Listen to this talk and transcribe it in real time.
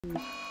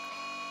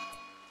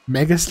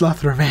Mega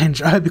Sloth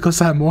Revenge. Oh,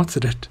 because I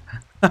mortared it.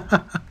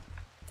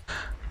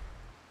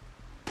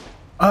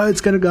 Oh, it's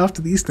gonna go after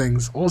these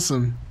things.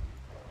 Awesome.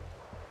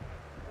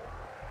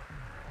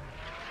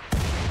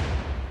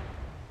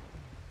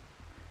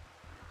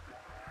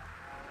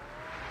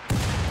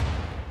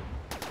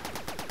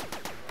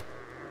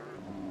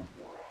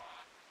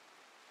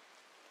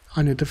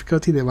 On your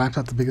difficulty, they wiped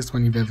out the biggest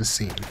one you've ever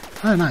seen.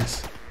 Oh,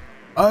 nice.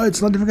 Oh,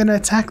 it's not even gonna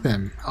attack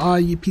them. Oh,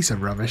 you piece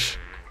of rubbish.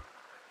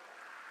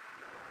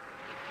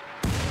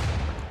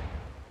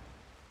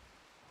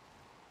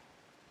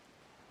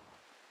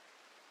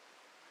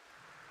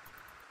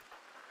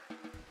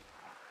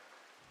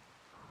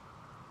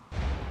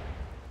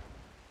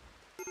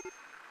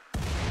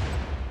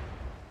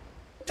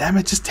 Damn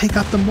it, just take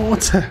out the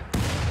mortar.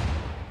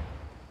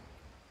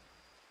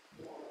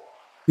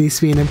 Needs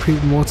to be an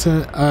improved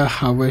mortar.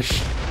 I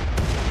wish.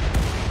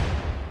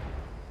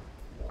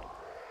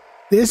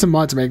 There's a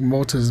mod to make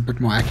mortars a bit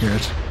more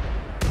accurate.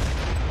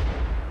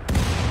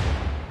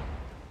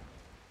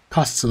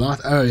 Costs a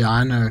lot. Oh yeah,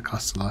 I know it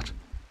costs a lot.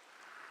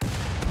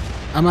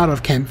 I'm out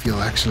of chem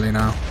fuel actually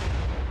now.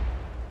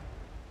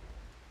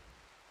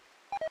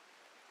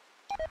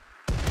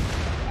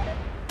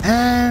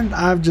 And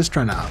I've just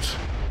run out.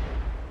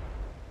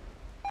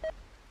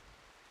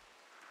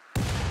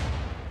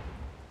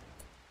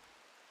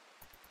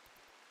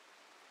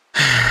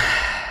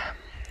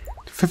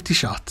 50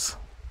 shots.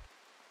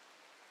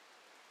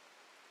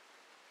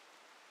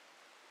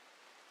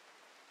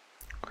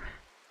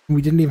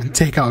 We didn't even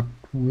take out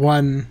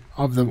one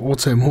of the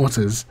auto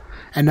mortars,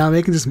 and now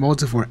they can just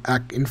mortar for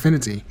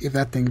infinity if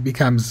that thing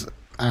becomes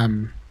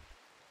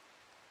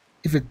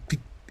if it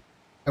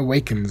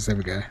awakens. There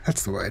we go,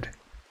 that's the word.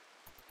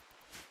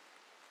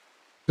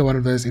 So one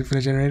of those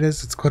infinite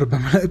generators, it's called a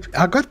bummelope.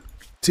 I got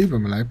 2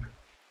 bummelope,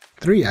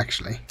 3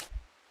 actually.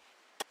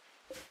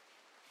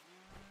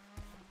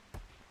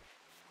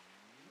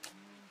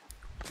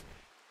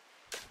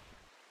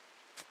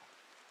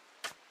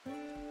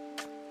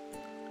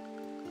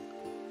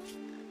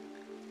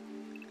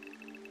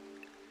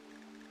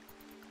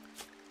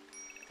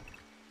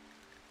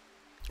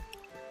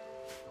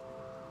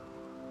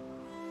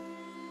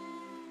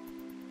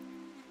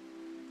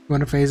 Want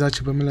to phase out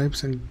your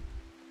bummelopes and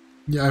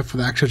for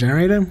the actual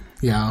generator?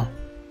 Yeah.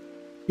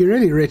 You're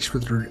really rich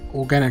with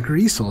organic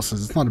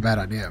resources. It's not a bad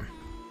idea.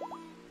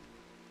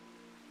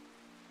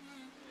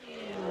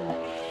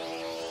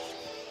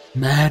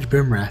 Mad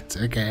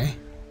Brimrat. Okay.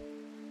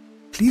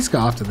 Please go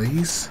after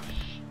these.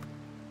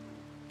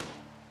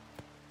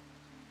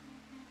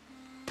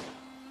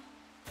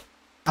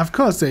 Of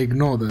course they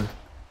ignore the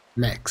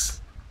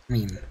mechs. I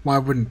mean, why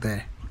wouldn't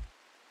they?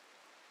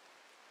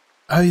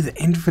 Oh, the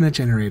infinite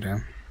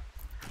generator.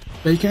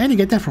 But you can only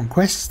get that from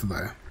quests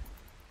though.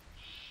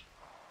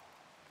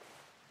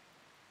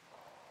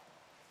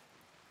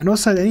 And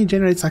also it only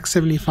generates like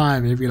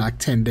 75 every like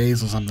 10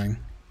 days or something.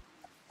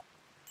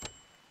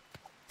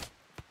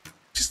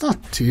 Which is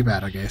not too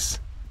bad, I guess.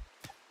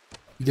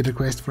 You get a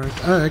quest for it?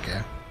 Oh, okay.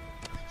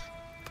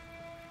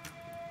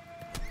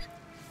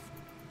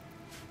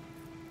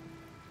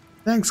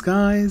 Thanks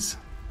guys.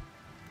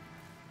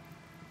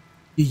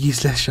 You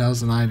use less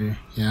shells than I do.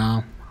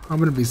 Yeah, I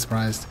wouldn't be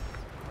surprised.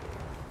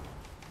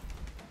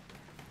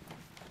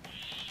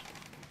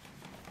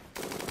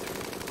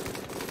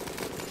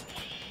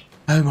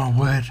 Oh my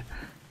word,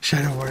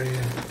 Shadow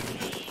Warrior.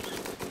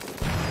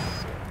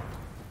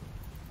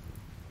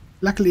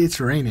 Luckily it's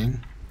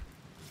raining.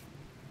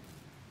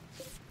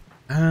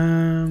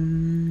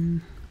 Who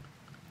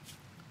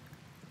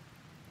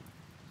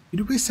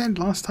did we send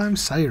last time?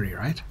 Sayuri,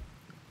 right?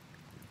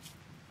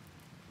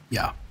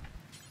 Yeah.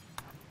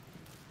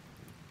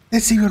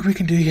 Let's see what we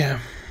can do here.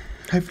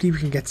 Hopefully we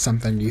can get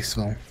something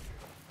useful.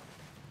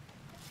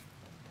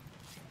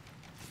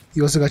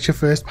 You also got your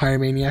first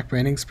pyromaniac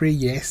burning spree,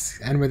 yes.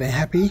 And were they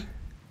happy?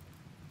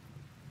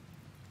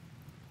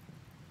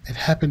 It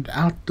happened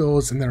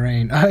outdoors in the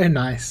rain. Oh,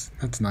 nice.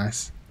 That's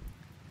nice.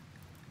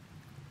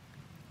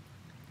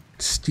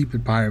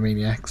 Stupid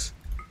pyromaniacs.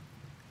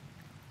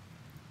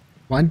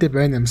 Why didn't they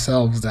burn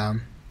themselves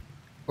down?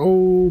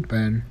 Oh,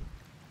 burn.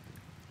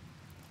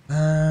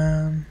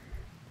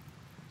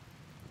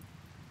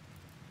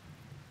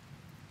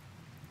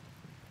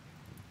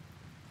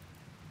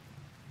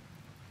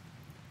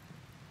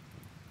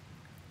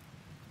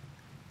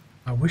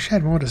 I wish I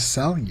had more to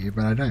sell you,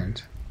 but I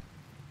don't.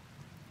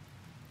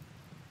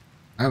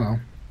 Oh well.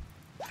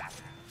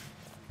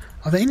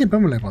 Are there any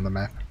bummelope on the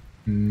map?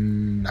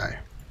 No.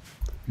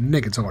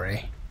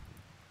 Negatory.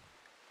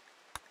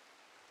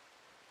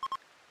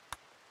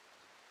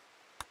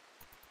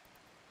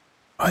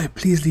 Oh,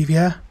 please leave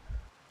here.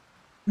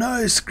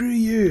 No, screw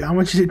you. I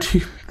want you to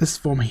do this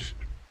for me.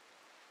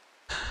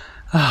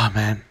 Ah, oh,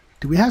 man.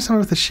 Do we have someone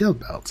with a shield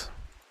belt?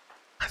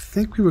 I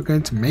think we were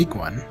going to make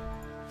one.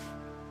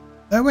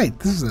 Oh wait,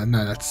 this is a...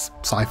 no, that's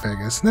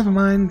Psyfergus. Never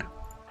mind.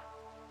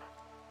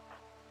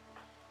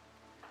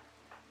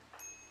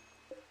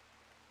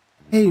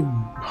 Hey,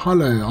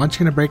 Hollow, aren't you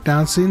going to break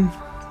down soon?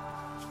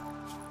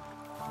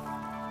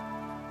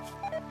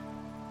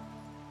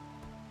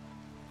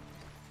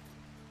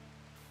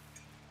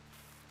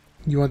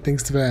 You want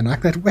things to burn,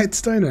 like that wet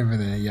stone over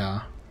there,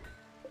 yeah.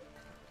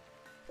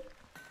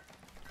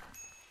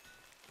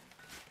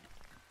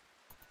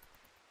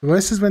 The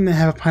worst is when they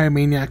have a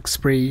pyromaniac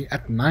spree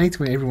at night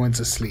when everyone's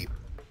asleep.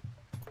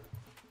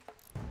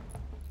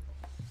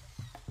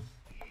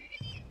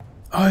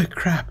 Oh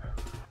crap.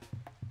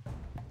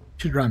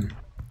 Should run.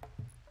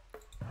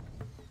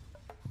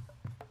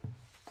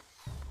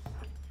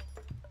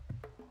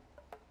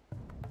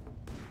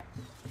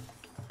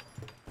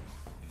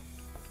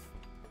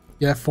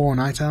 Yeah, 4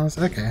 night owls?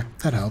 Okay,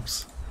 that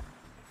helps.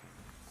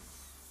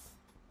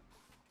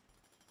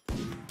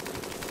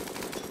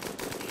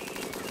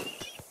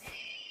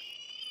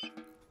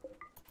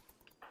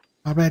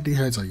 How badly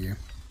hurt are you?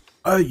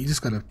 Oh, you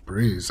just got a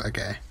bruise,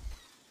 okay.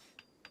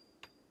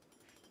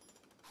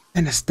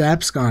 And a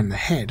stab scar on the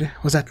head?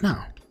 Was that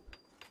now?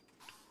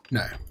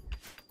 No.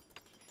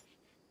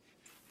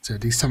 So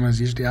at least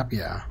someone's usually up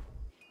here.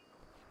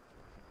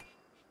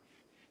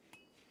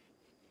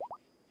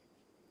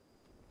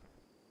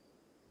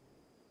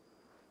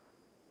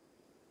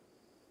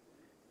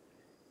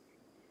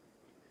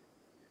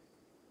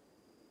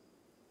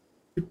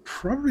 Could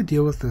probably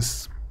deal with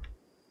this.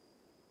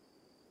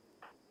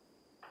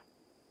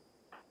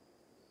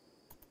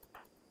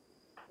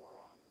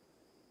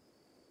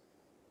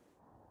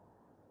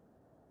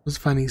 It was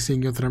funny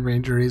seeing your thumb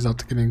injuries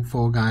after killing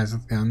 4 guys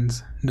with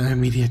guns. No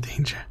immediate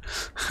danger.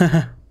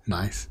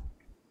 Nice.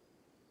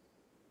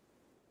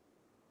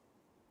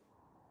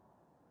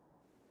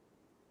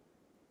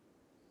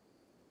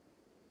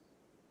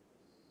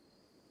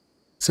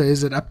 So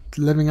is it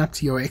living up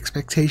to your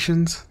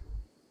expectations?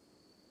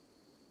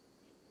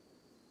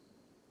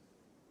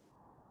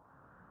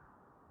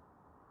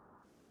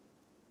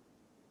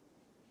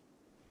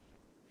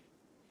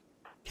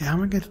 Okay, how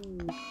am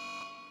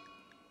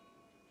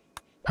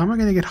I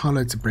gonna get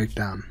Hollow to break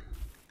down?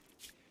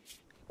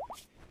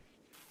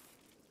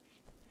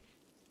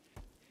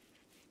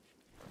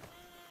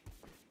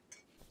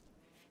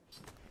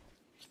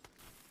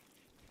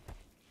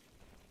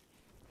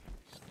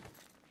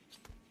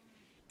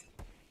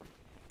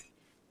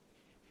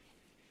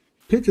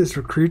 Could just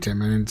recruit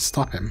him and then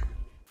stop him.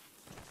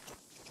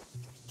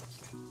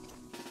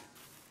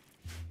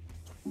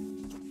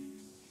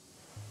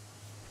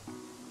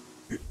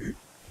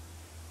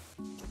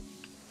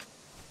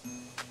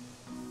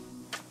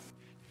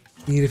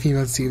 Need a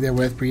female to see if they're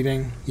worth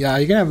breeding. Yeah,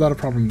 you're gonna have a lot of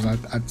problems,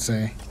 I'd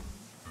say.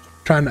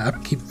 Trying to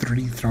upkeep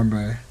 3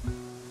 Thrombo.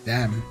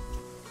 Damn.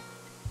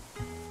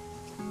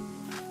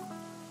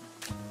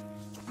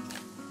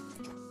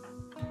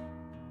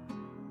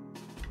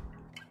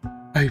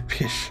 Oh,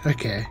 pish.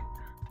 Okay.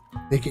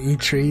 They can eat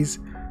trees.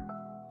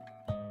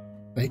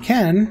 They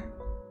can.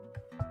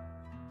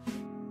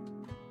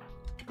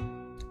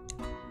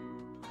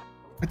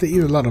 But they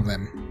eat a lot of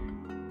them.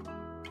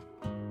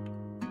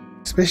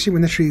 Especially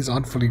when the trees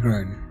aren't fully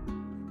grown.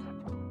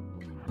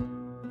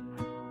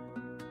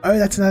 Oh,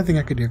 that's another thing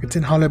I could do. I could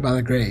send Hollow by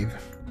the grave.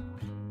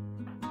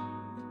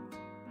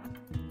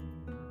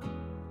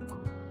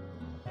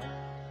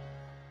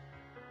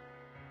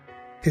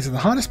 Okay, so the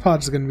hardest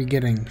part is going to be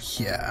getting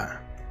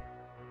here.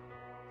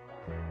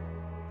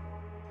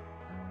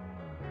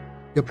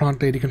 Your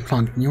plant lady can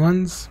plant new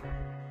ones.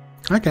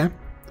 Okay.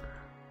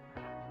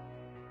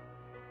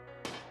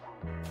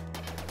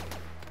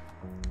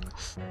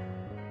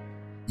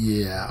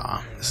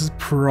 Yeah, this is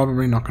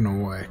probably not going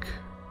to work.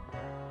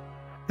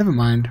 Never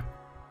mind.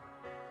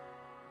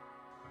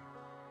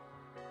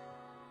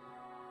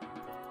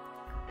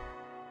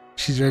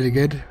 She's really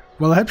good.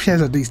 Well, I hope she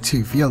has at least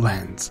 2 field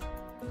hands.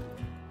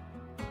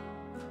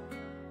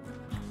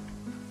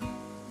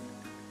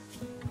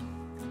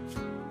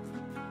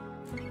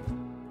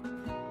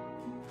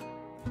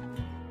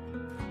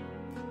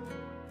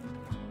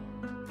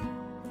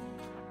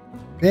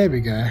 There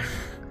we go.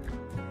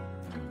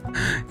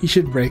 He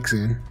should break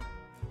soon.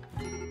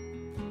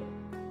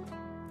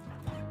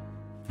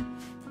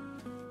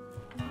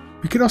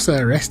 We could also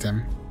arrest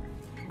him.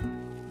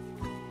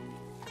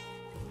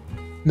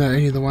 No,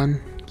 only the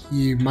one.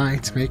 You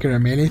might make her a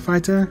melee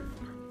fighter,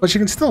 but she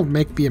can still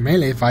be a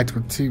melee fighter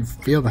with 2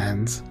 field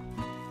hands.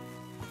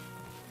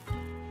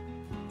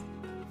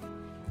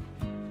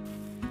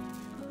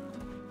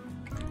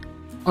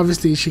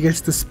 Obviously, she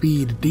gets the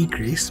speed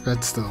decrease,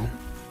 but still.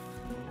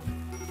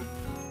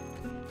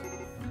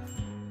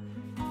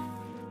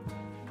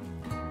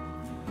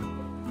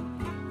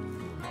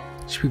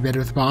 Should be better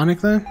with Bionic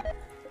though?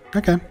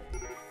 Okay.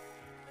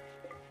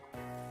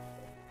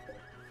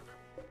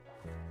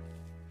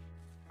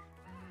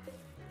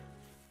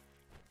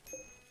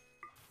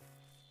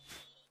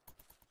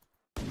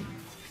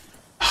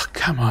 Oh,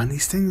 come on,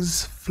 these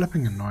things are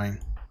flipping annoying.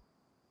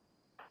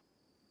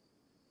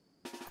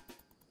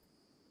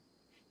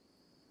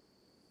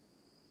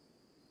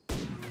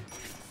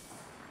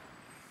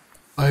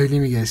 Oh, let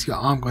me guess, your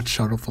arm got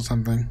shot off or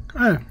something.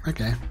 Oh,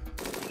 okay.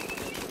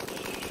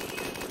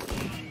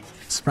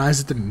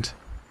 Surprised it didn't.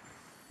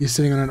 You're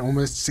sitting on an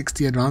almost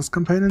 60 advanced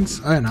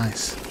components? Oh,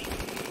 nice.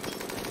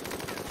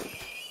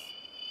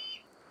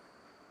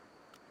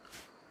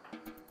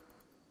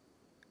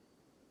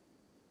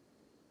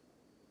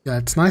 Yeah,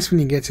 it's nice when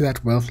you get to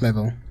that wealth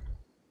level.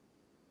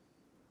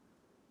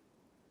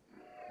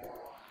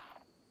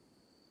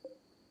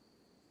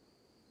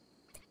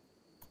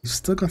 You've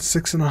still got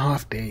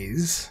 6.5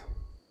 days. Is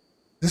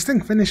this thing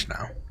finished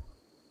now?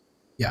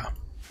 Yeah.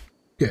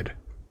 Good.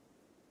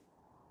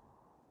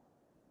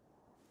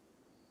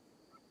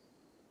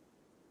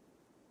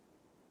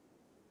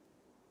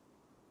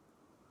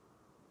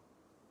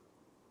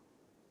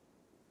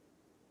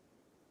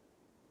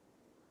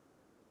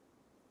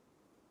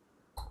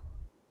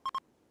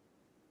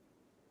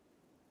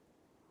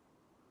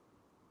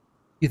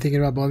 You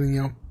thinking about building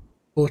your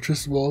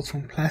fortress walls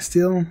from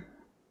plasteel?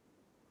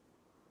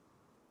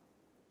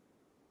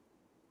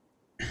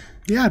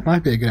 Yeah, it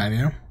might be a good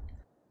idea.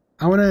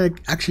 I want to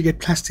actually get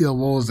plasteel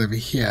walls over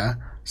here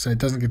so it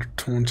doesn't get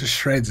torn to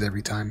shreds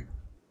every time.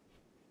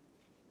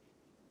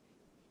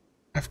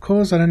 Of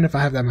course, I don't know if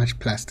I have that much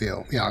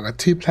plasteel. Yeah, I got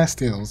 2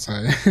 plasteels,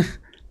 so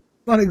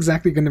not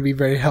exactly going to be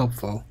very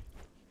helpful.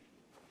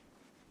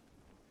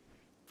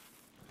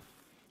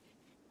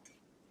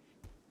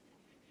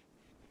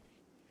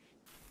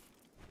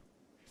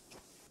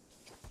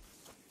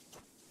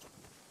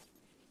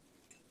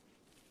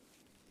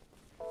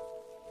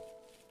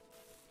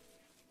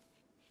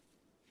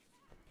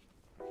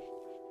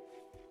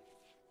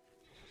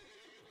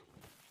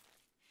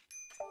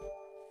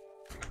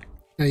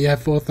 Oh, you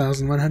have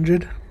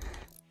 4,100?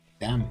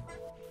 Damn.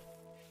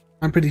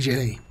 I'm pretty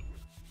jelly.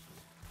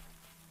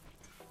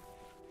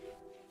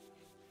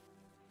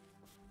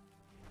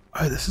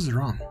 Oh, this is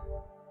wrong.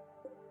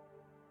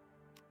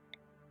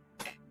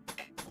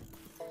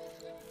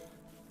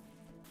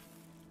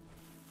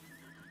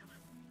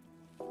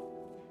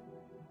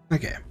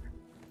 Okay.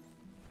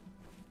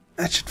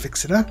 That should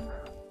fix it up.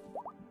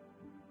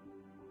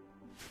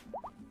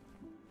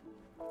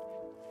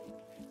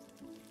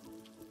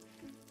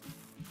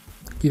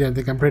 You don't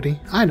think I'm pretty?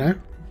 I know.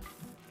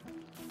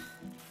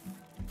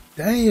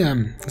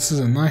 Damn, this is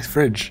a nice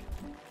fridge.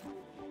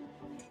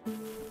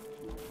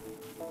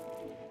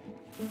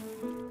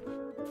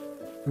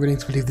 Willing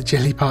to believe the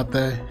jelly part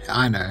though?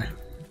 I know.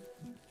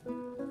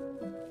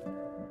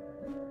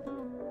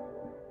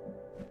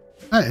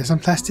 Oh, there's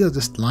some plasteel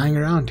just lying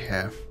around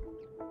here.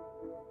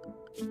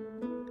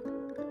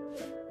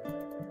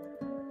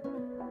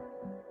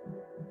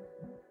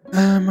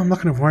 I'm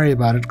not gonna worry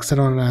about it because I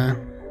don't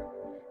know.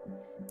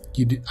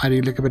 I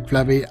do look a bit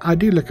flabby. I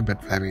do look a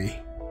bit flabby.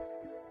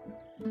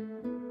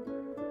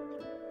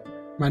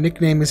 My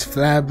nickname is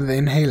Flab the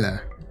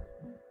Inhaler.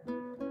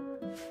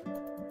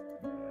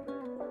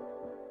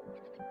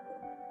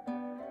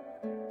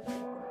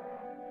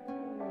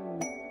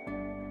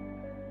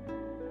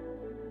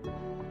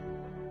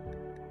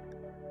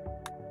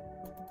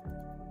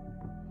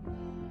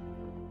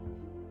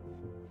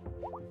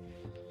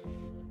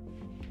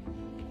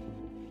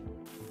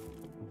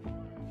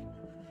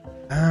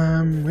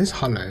 Where's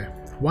Hollow?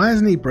 Why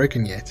isn't he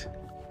broken yet?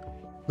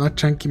 Not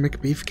Chunky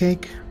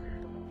McBeefcake?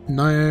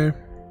 No.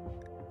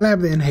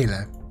 Flab the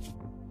Inhaler.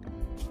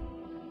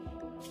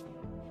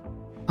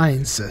 I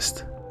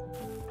insist.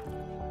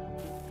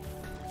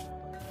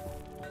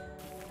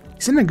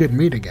 He's in a good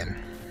mood again.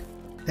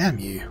 Damn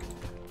you.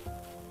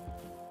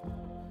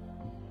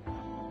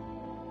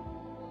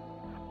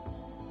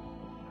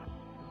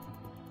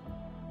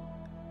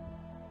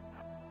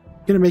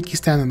 Gonna make you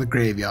stand in the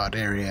graveyard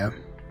area.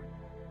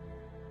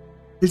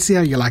 Let's see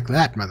how you like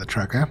that, Mother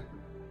Trucker.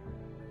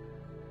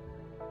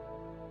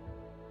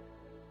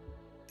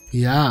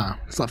 Yeah,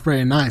 it's not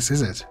very nice,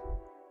 is it?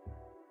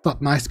 It's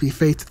not nice to be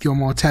faced with your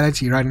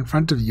mortality right in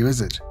front of you, is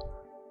it?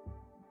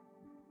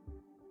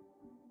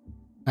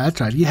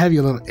 That's right, you have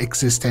your little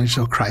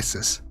existential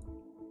crisis.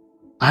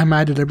 Am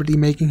I deliberately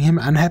making him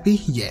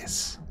unhappy?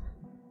 Yes.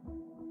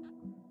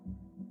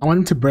 I want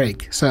him to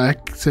break, so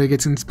he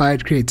gets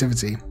inspired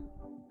creativity.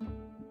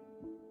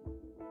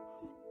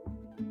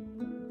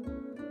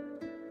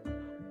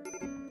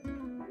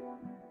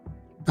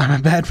 I'm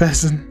a bad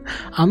person.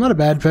 I'm not a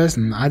bad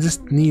person. I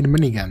just need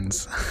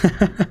miniguns.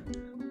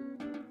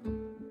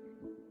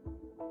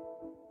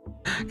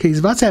 Okay, he's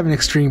about to have an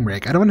extreme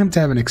break. I don't want him to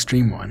have an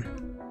extreme one.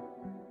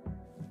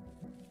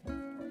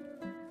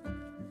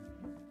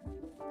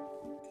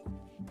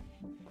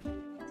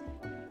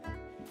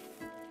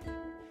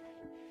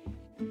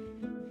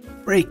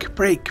 Break,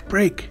 break,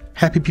 break.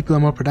 Happy people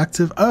are more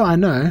productive. Oh, I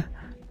know.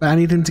 But I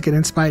need him to get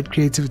inspired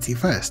creativity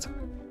first.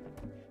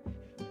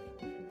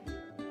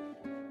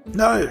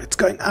 No, it's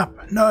going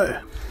up.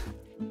 No.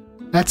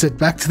 That's it.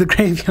 Back to the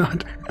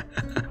graveyard.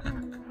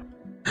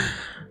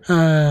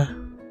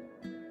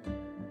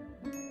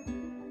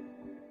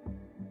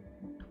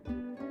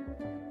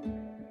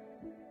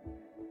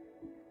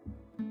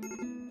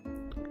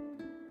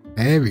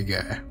 There we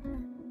go.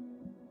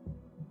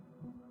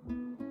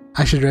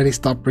 I should really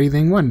stop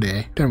breathing one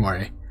day. Don't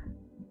worry.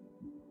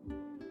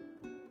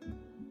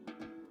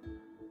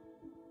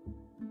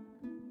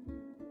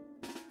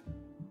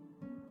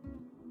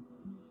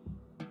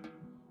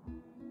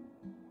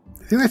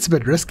 I think that's a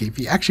bit risky. If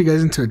he actually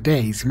goes into a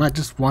daze, he might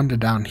just wander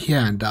down here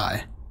and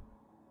die.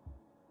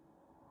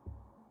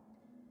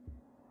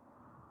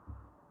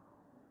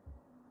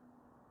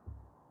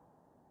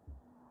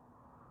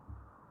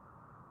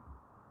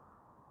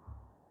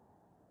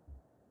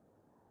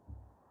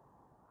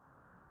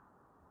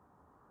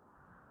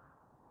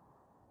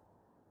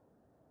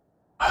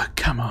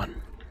 on.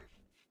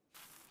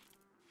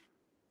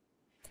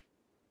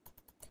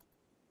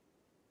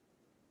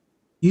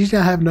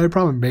 Usually I have no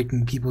problem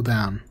breaking people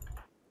down.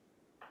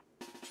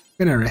 I'm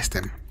gonna arrest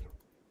him.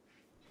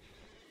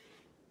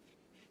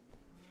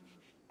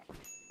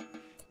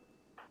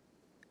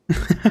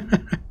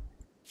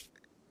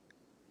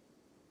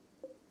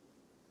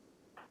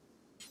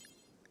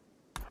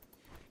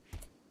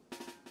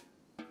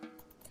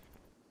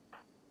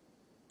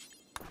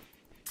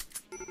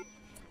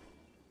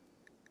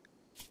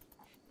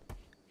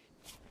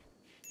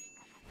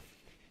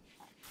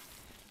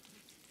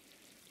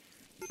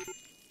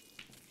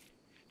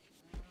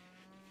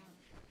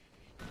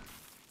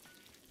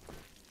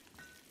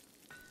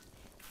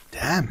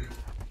 Damn,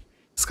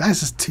 this guy's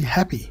just too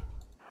happy.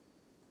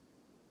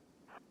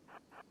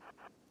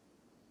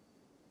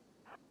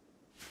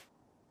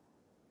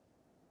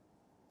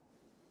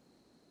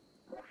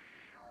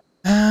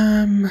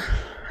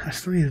 I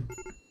still need,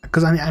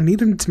 because I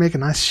need him to make a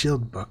nice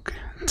shield book.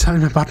 Tell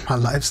him about my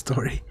life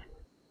story.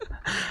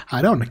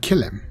 I don't want to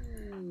kill him.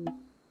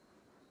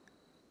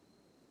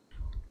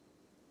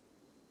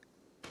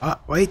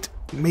 Wait,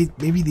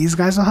 maybe these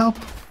guys will help?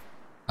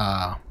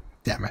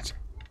 Damn it.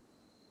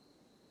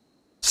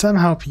 Some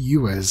help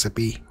you as a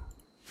bee.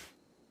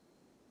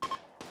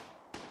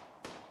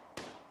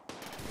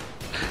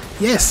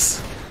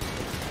 Yes!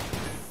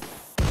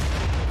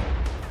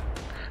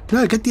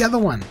 No, get the other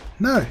one.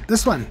 No,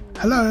 this one.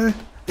 Hello.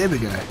 There we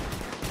go.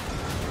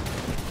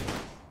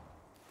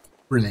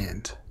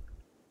 Brilliant.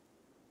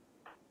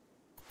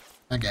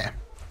 Okay.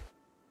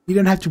 You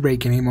don't have to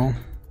break anymore.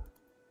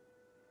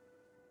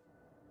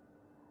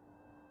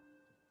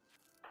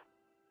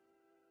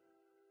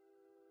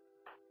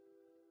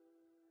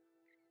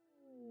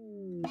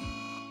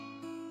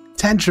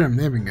 Tantrum,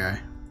 there we go.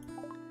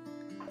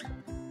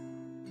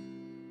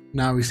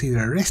 Now we see to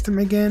arrest him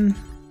again.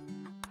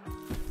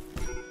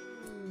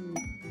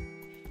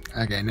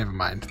 Okay, never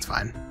mind, it's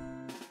fine.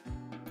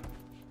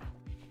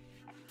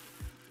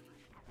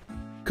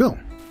 Cool.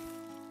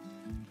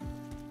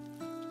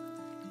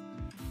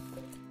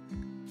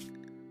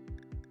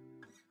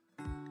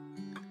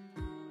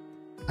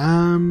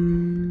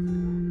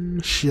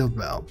 Shield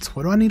belt.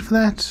 What do I need for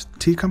that?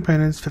 2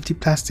 components, 50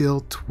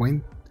 plasteel,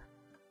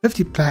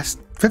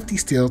 50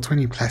 steel,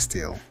 20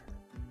 plasteel.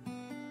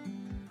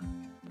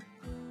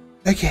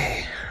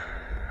 Okay.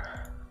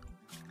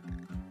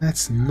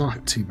 That's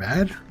not too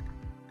bad.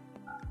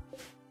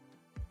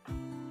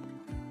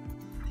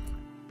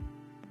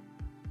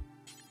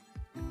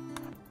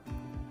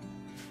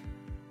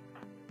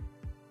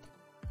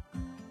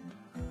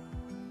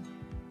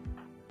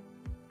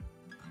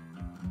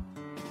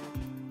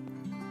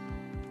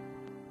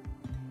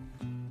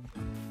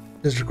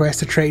 Just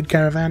request a trade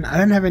caravan. I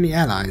don't have any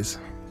allies.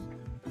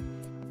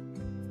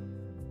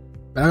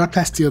 But I got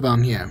plasteel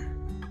down here.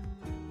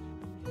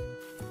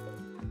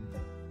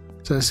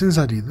 So as soon as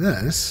I do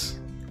this,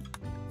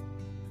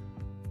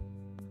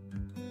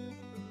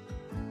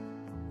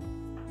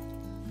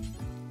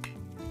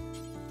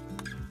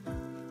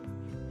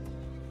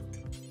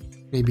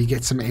 maybe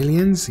get some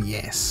aliens?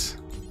 Yes.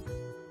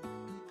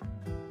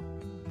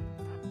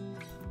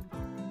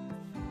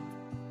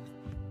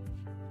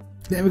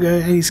 There we go,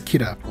 and he's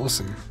kit up.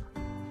 Awesome.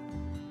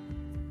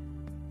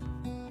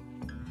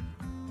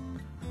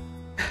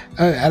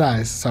 Oh,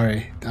 allies,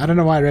 sorry. I don't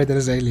know why I read that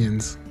as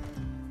aliens.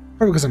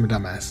 Probably because I'm a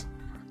dumbass.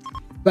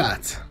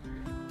 But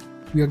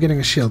we are getting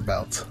a shield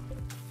belt.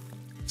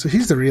 So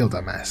he's the real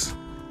dumbass.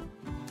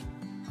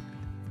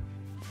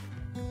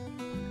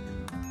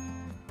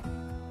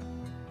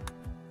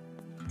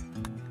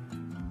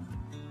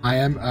 I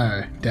am...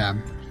 oh,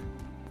 damn.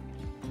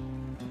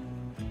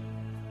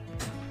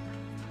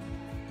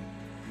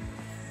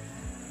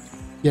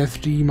 You have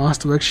 3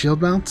 Masterwork shield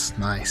belts?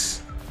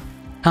 Nice.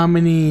 How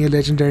many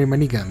legendary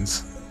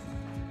miniguns?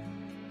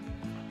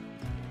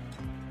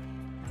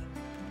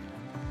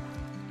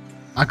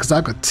 Because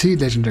I've got 2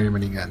 legendary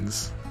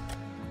miniguns.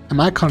 And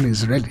my colony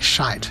is really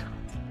shite.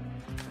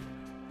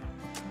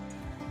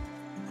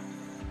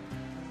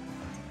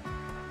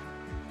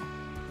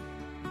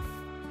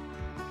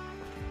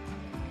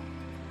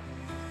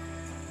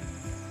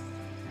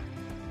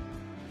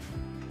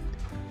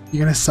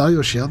 You're gonna sell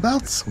your shield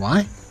belts?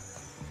 Why?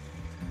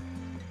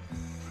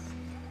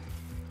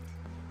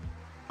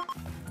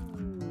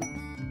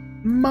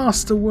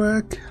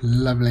 Masterwork,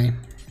 lovely.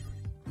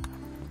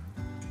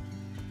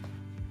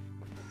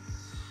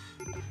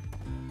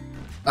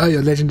 Oh,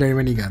 your legendary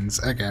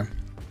miniguns, okay.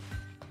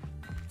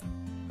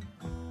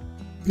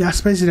 Yeah, I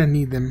suppose you don't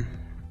need them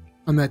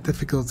on that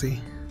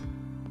difficulty.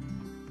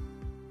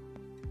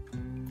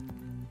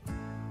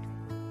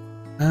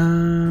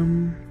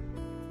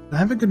 I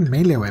have a good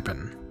melee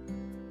weapon.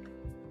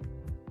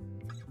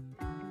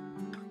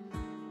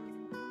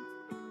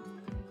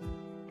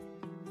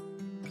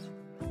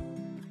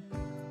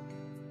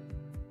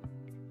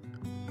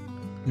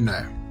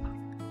 No.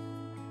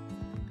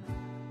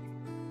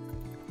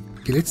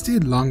 Okay, let's do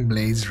long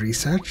blades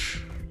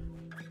research.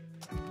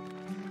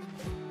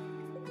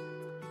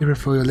 You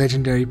prefer your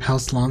legendary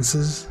pulse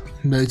lances?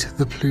 Note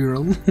the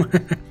plural.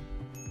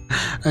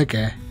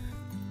 Okay.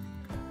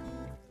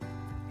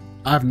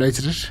 I've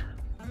noted it.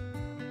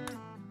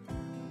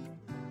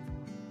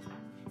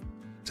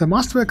 So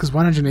masterwork is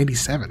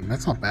 187.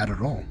 That's not bad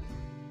at all.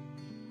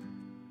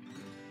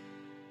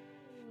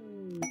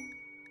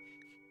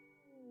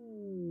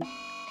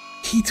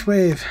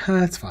 Heatwave.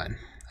 That's fine.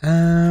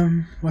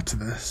 What's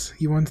this?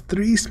 You want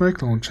 3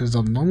 smoke launchers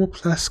of normal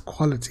plus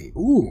quality.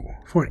 Ooh,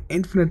 for an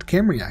infinite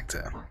chem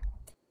reactor.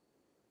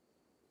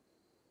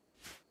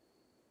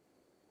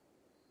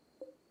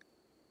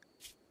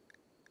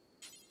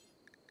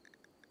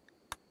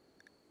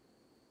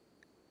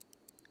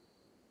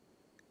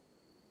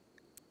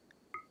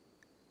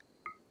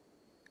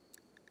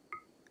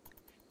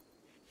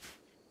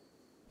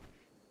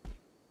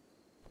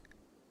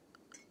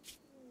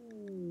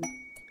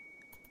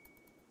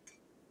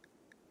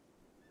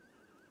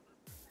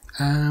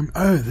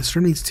 Oh, this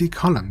room needs 2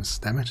 columns,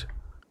 damn it.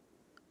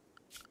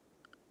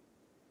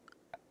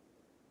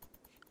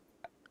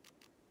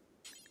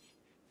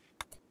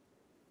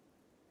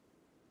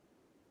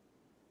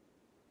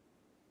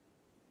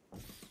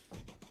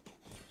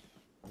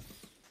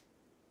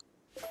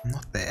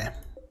 Not there.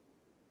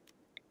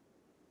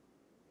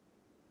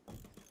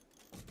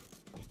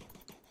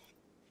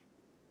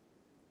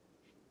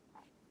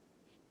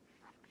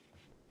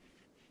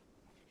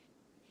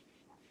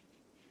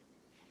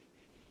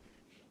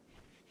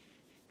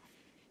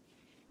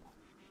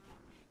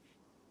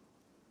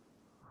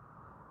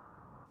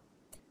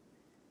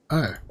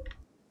 Oh.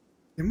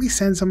 Didn't we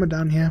send someone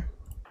down here?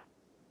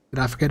 Did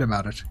I forget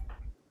about it?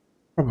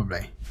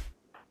 Probably.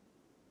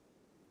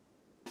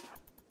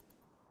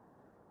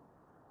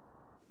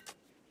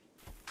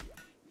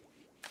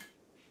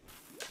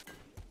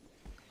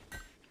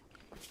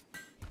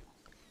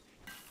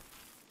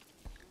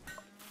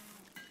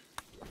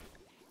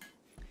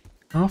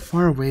 How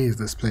far away is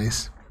this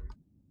place?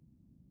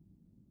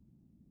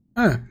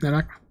 Oh, they're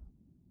like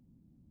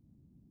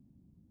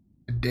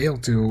a day or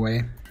 2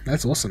 away.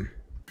 That's awesome.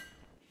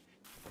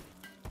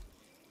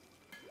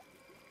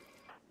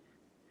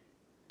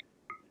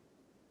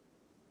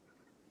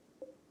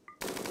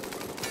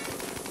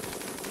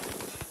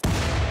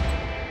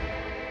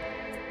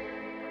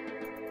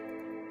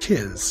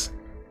 Cheers.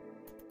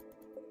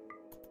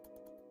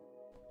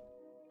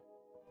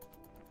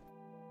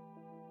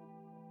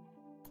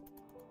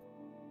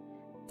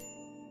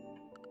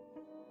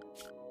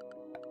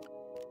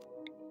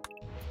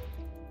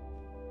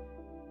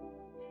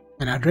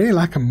 And I'd really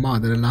like a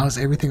mod that allows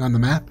everything on the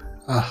map.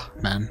 Oh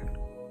man.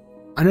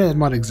 I know that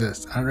mod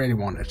exists. I really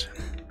want it.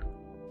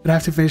 But I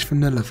have to finish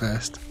vanilla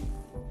first.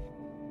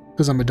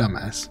 Because I'm a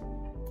dumbass.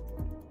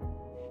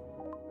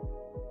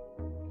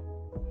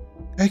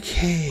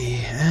 Okay,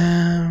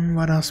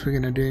 what else are we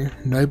gonna do?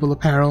 Noble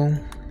apparel.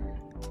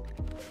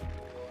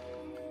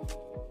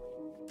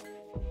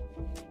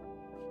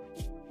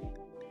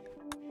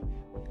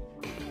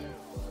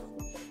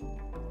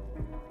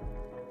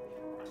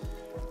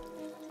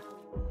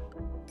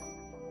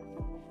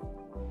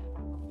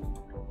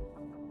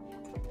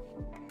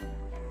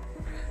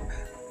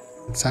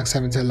 It sucks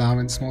having to allow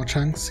in small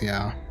chunks,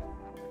 yeah.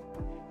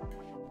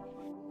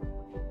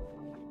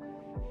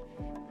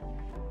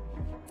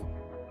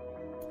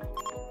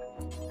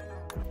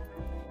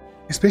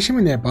 Especially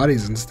when they're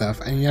bodies and stuff,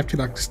 and you have to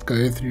like just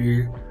go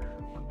through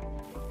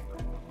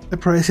the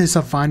process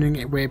of finding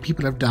where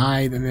people have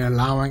died and then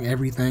allowing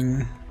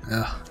everything.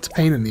 Ugh, it's a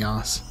pain in the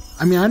ass.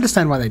 I mean, I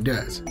understand why they do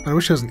it, but I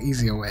wish there was an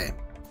easier way.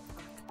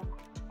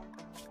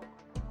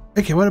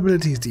 Okay, what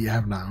abilities do you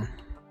have now?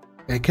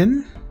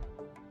 Beacon?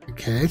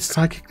 Okay,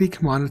 psychically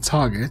command a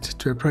target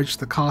to approach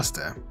the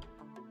caster.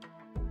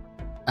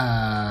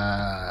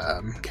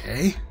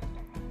 Okay.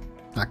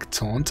 Like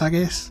taunt, I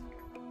guess?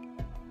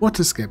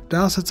 Water skip,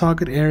 douse a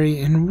target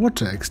area in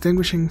water,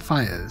 extinguishing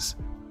fires.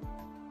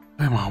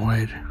 Oh my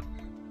word.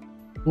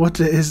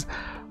 Water is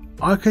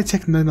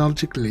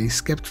architechnologically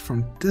skipped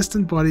from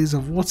distant bodies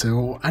of water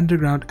or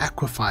underground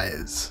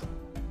aquifers.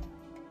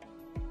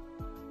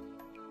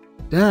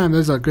 Damn,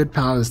 those are good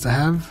powers to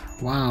have.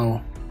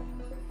 Wow.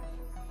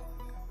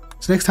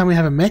 So next time we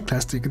have a mech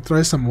cluster, you can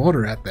throw some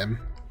water at them.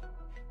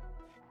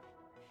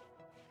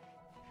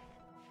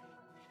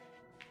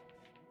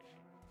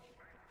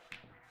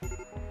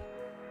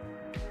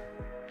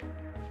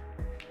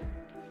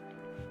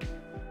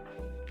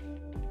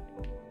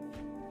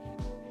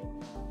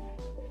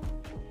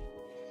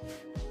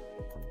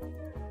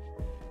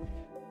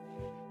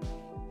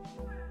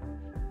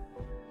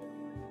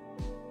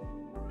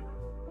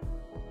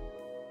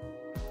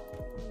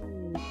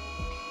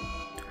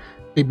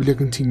 Maybe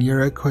looking to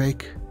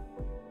Neuroquake.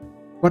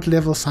 What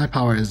level psi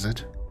power is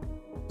it?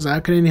 Because I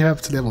can only have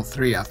up to level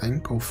 3, I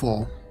think, or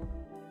 4.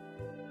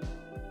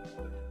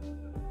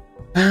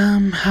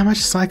 How much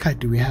psychite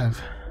do we have?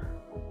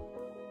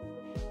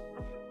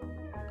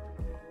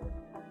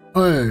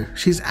 Oh,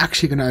 she's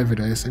actually gonna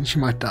overdose and she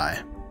might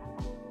die.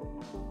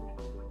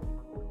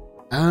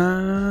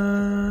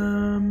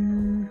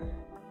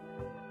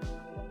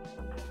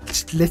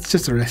 Let's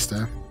just arrest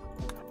her.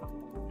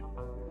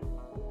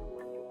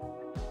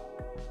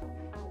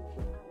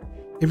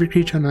 Every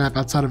creature on the map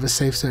outside of a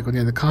safe circle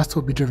near the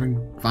castle will be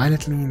driven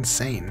violently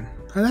insane.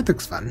 Oh, that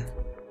looks fun.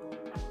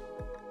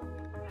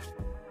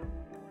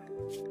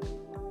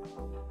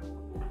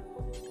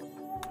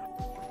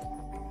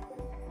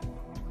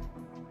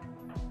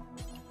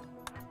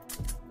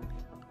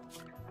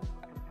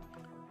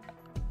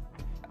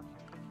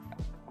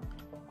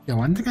 Yeah,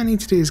 one thing I need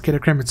to do is get a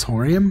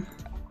crematorium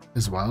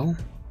as well.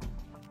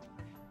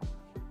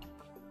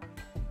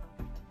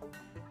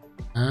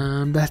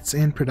 That's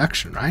in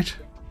production, right?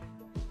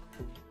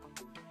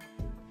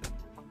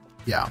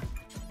 Yeah.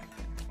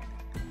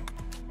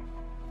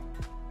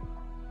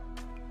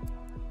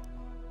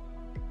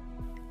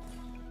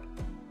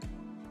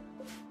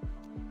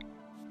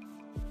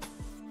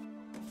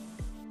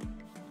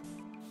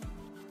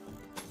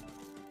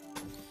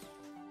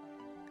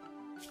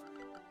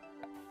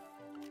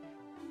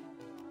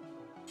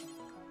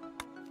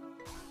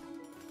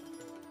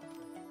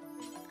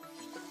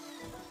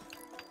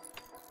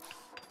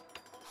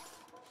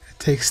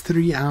 Takes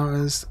 3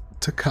 hours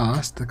to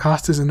cast. The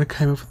cast is in a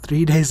coma for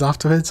 3 days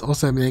afterwards.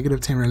 Also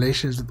 -10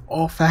 relations with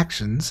all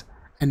factions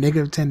and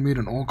 -10 mood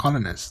on all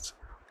colonists.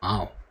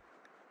 Wow.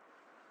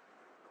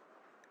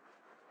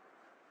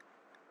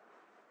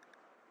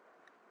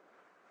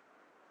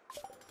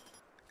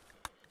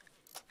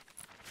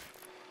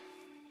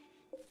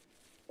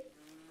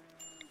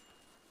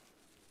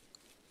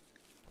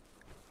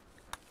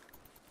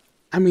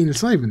 I mean,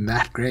 it's not even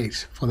that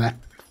great for that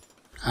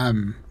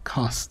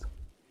cost.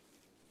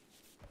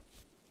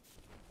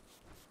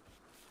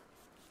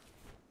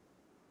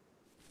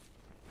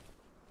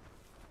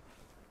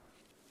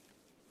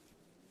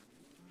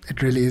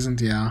 It really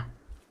isn't, yeah.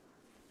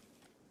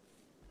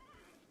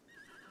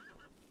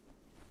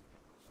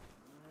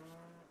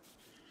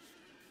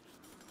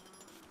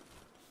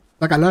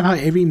 Like, I love how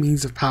every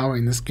means of power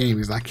in this game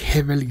is like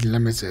heavily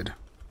limited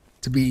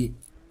to be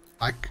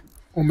like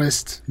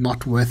almost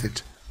not worth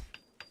it.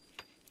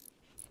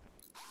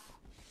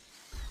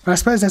 But I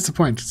suppose that's the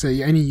point, so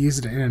you only use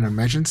it in an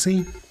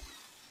emergency.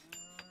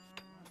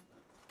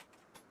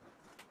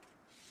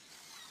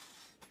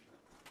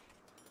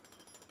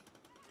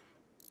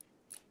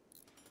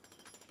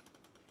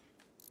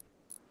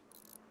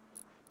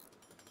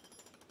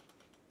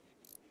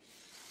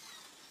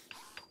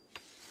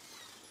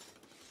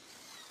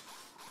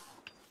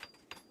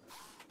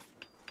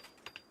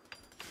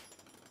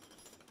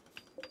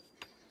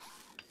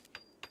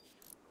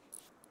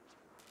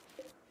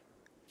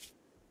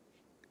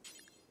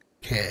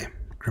 Okay,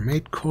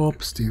 cremate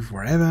corpse, do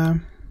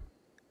forever.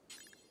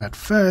 But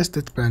first,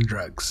 let's burn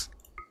drugs.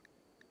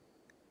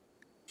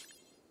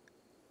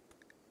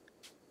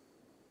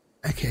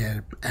 Okay,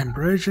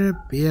 ambrosia,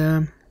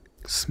 beer,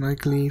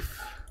 smoke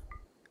leaf,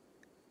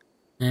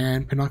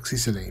 and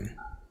penoxysilene.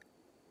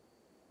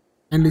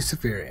 And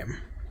luciferium.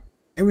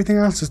 Everything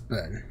else is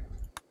burn.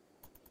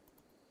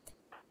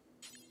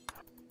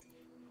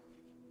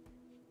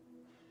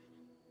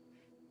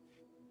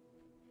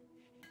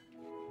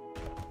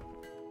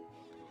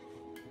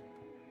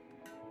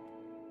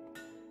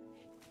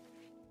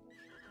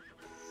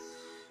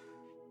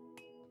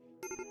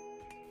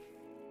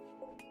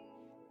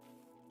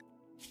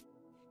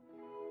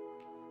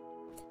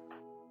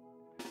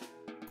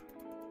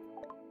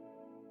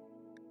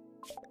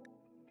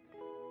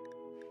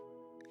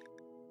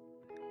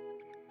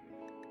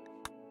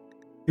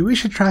 Maybe we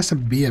should try some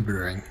beer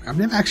brewing. I've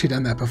never actually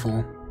done that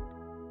before.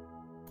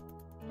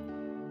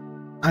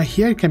 I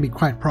hear it can be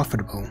quite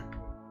profitable.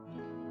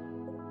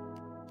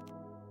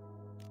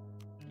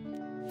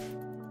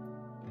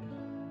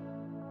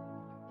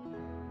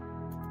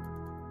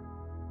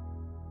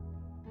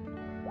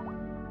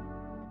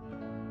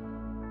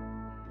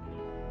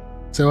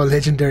 So are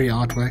legendary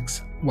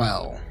artworks?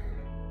 Well,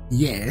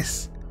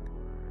 yes.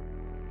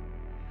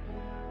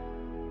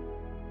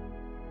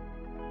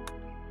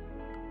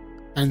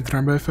 And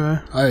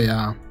Thrombo-fur? Oh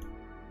yeah.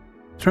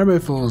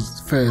 Thrombo-fur's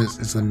furs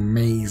is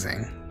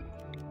amazing.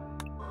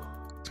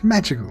 It's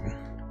magical.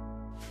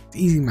 It's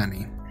easy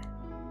money.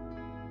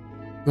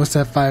 You also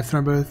have 5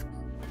 Thrombo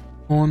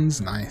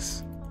horns,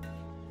 nice.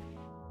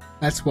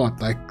 That's what,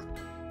 like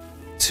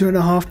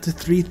 2,500 to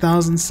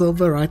 3,000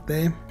 silver right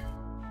there.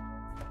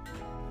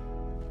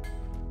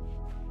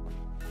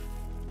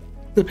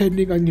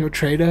 Depending on your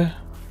trader.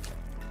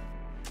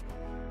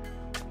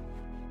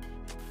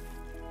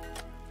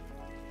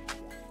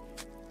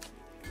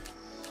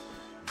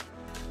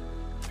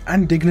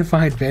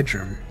 Undignified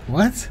bedroom.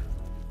 What?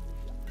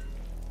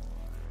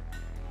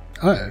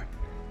 Oh.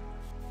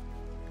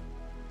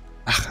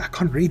 Ugh, I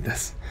can't read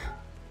this.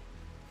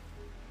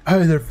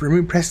 Oh, the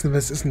remove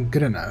Prestonvis isn't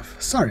good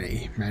enough.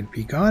 Sorry, Mad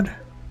Peacock.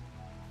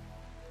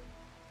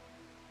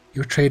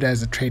 Your trader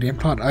has a trade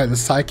implant. Oh, the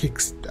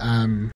psychics